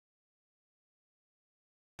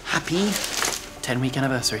happy 10-week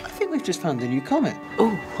anniversary. I think we've just found a new comet.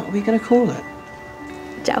 Oh, what are we going to call it?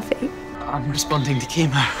 Jade Alfie. I'm responding to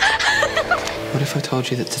chemo. What if I told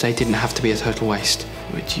you that today didn't have to be a total waste?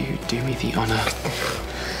 Would you do me the honour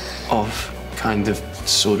of kind of,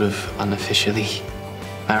 sort of, unofficially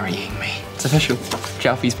marrying me? It's official.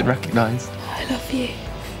 Jade Alfie's been recognised. I love you.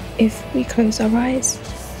 If we close our eyes,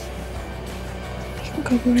 we can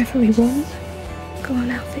go wherever we want. Go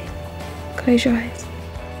on, Alfie. Close your eyes.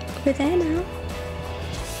 We're there now.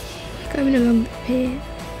 Going along the pier,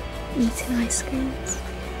 eating ice creams,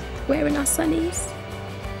 wearing our sunnies.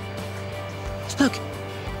 Look,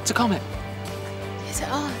 it's a comet. Is it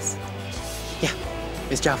ours? Yeah,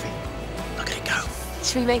 it's Jade Alfie. Look at it go.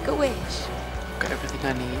 Should we make a wish? I've got everything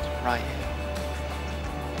I need right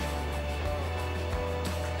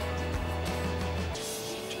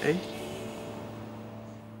here. Jade?